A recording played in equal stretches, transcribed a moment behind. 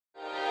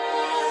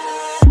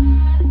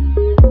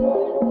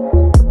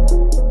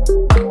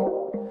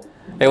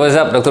Hey, what's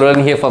up? Dr.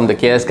 Roland here from the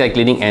KL Sky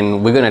Clinic,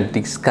 and we're going to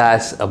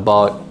discuss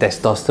about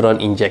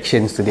testosterone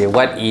injections today.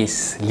 What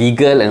is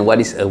legal and what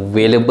is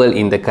available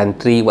in the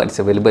country, what is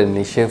available in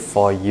Malaysia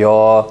for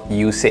your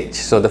usage.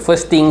 So the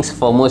first things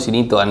foremost you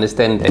need to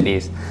understand that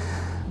is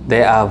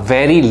there are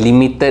very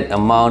limited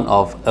amount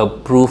of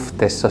approved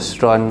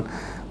testosterone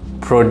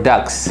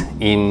products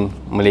in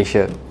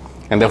Malaysia.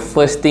 And the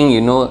first thing you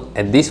know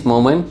at this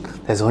moment,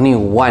 there's only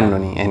one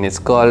only, and it's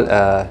called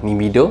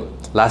Nibido.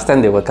 Last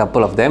time there were a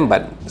couple of them,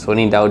 but it's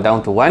only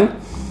down to one.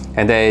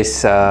 And there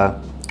is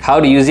how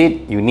to use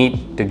it. You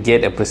need to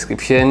get a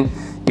prescription.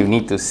 You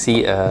need to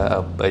see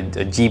a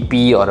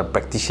GP or a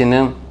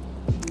practitioner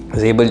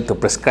who's able to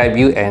prescribe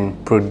you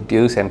and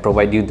produce and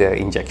provide you the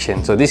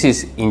injection. So this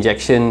is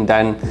injection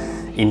done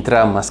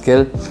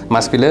intramuscular.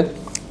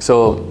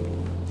 So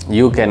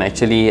you can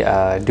actually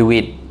do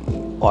it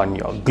on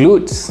your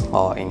glutes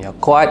or in your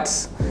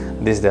quads.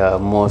 This is the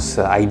most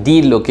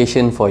ideal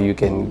location for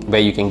where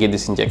you can get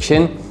this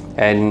injection.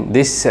 And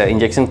this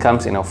injection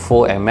comes in a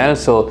 4 ml,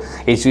 so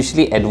it's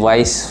usually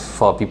advised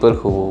for people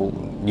who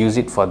use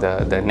it for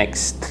the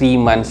next 3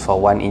 months for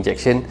one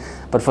injection.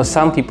 But for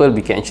some people,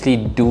 we can actually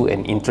do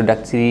an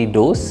introductory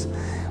dose,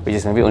 which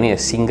is maybe only a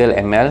single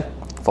ml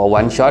for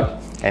one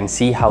shot, and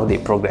see how they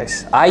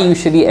progress. I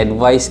usually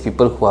advise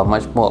people who are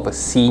much more of a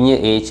senior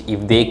age,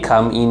 if they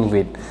come in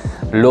with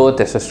low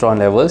testosterone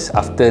levels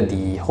after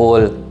the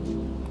whole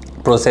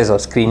process of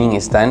screening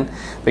is done,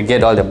 we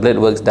get all the blood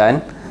works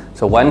done.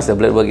 So once the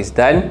blood work is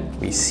done,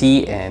 we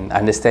see and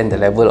understand the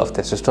level of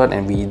testosterone,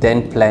 and we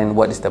then plan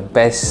what is the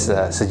best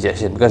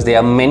suggestion, because there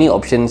are many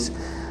options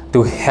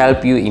to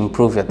help you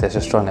improve your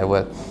testosterone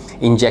level.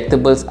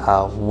 Injectables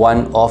are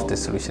one of the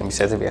solutions.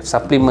 Besides, we have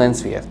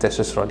supplements, we have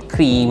testosterone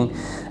cream,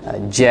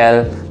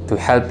 gel to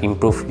help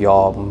improve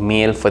your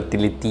male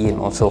fertility and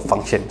also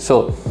function.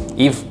 So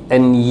if a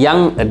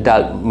young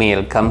adult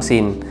male comes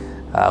in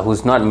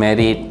who's not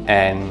married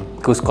and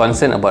who's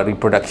concerned about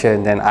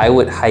reproduction, then I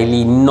would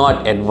highly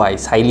not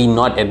advise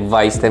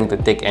them to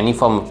take any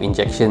form of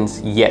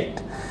injections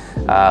yet.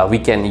 We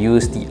can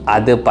use the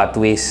other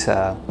pathways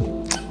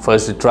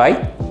first to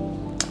try,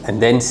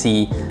 and then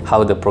see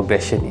how the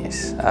progression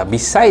is.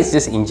 Besides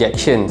just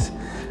injections,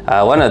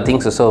 one of the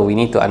things also we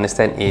need to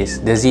understand is,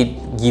 does it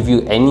give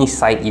you any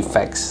side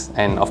effects?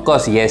 And of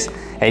course, yes,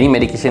 any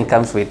medication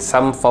comes with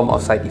some form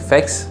of side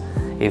effects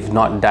if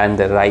not done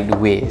the right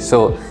way.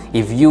 So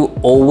if you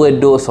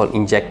overdose on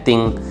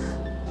injecting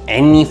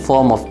any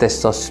form of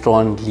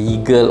testosterone,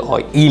 legal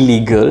or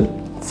illegal,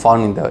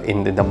 found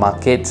in the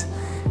market,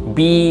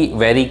 be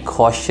very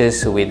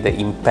cautious with the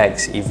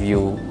impacts if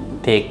you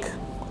take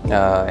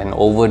an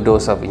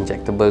overdose of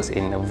injectables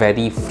in a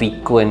very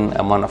frequent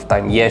amount of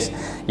time. Yes,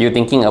 you're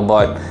thinking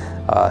about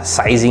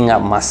sizing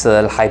up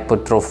muscle,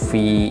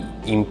 hypertrophy,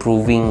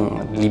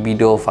 improving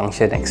libido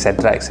function,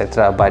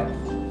 etc., but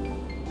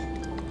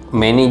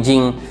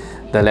managing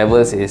the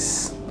levels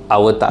is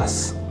our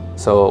task.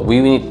 So we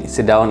will need to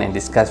sit down and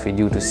discuss with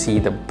you to see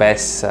the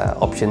best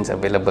options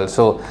available.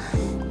 So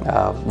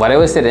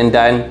whatever said and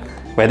done,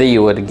 whether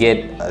you were to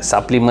get a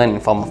supplement in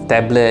form of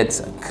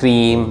tablets,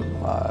 cream,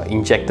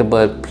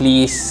 injectable,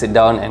 please sit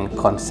down and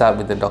consult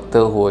with the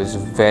doctor who is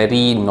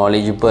very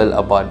knowledgeable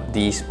about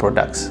these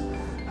products.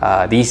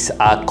 These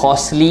are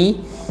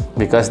costly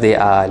because they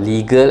are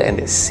legal and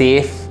they're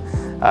safe.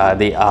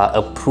 They are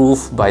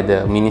approved by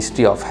the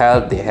Ministry of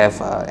Health. They have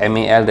a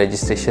MAL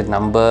registration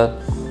number.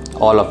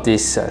 All of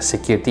this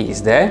security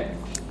is there.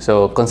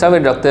 So consult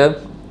with the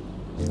doctor.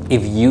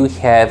 If you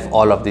have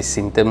all of these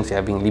symptoms, you're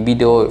having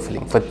libido, you're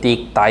feeling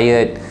fatigued,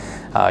 tired,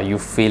 you're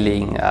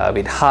feeling a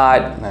bit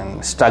hard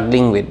and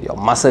struggling with your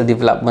muscle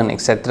development,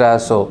 etc.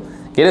 So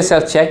get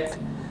yourself checked,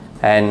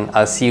 and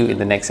I'll see you in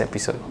the next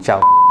episode.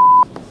 Ciao.